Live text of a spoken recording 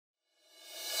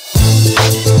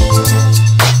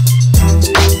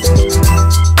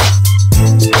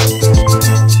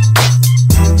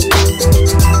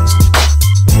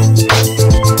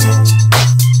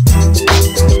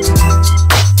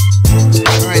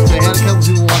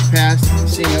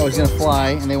was going to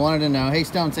fly, and they wanted to know, hey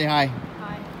Stone, say hi.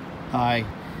 Hi. Hi.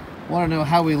 Want to know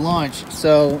how we launch.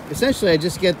 So essentially I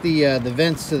just get the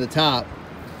vents to the top,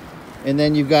 and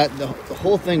then you've got the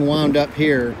whole thing wound up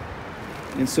here,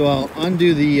 and so I'll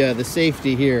undo the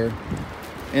safety here,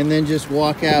 and then just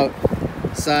walk out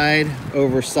side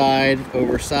over side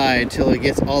over side till it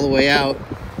gets all the way out,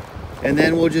 and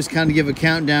then we'll just kind of give a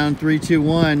countdown, 3, 2,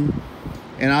 1,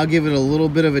 and I'll give it a little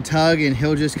bit of a tug, and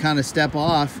he'll just kind of step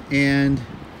off, and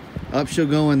up she'll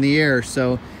go in the air.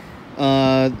 So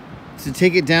to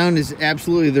take it down is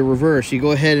absolutely the reverse. You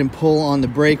go ahead and pull on the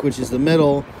brake, which is the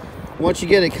middle. Once you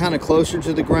get it kind of closer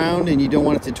to the ground and you don't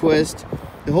want it to twist,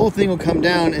 the whole thing will come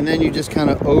down, and then you just kind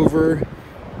of over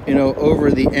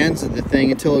the ends of the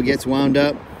thing until it gets wound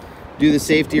up. Do the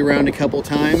safety around a couple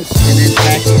times, and then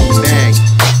pack it in the bag.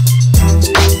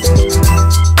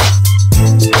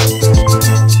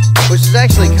 Which is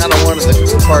actually kind of one of the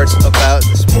cool parts about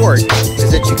the sport,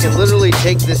 is that you can literally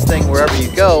take this thing wherever you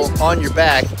go on your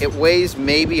back. It weighs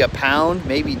maybe a pound,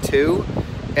 maybe 2,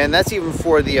 and that's even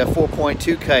for the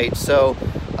 4.2 kite. So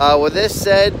with this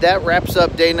said, that wraps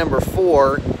up day number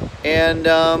 4, and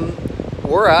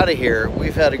we're out of here.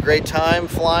 We've had a great time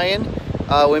flying.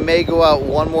 We may go out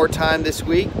one more time this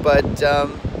week, but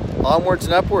onwards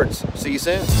and upwards. See you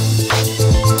soon.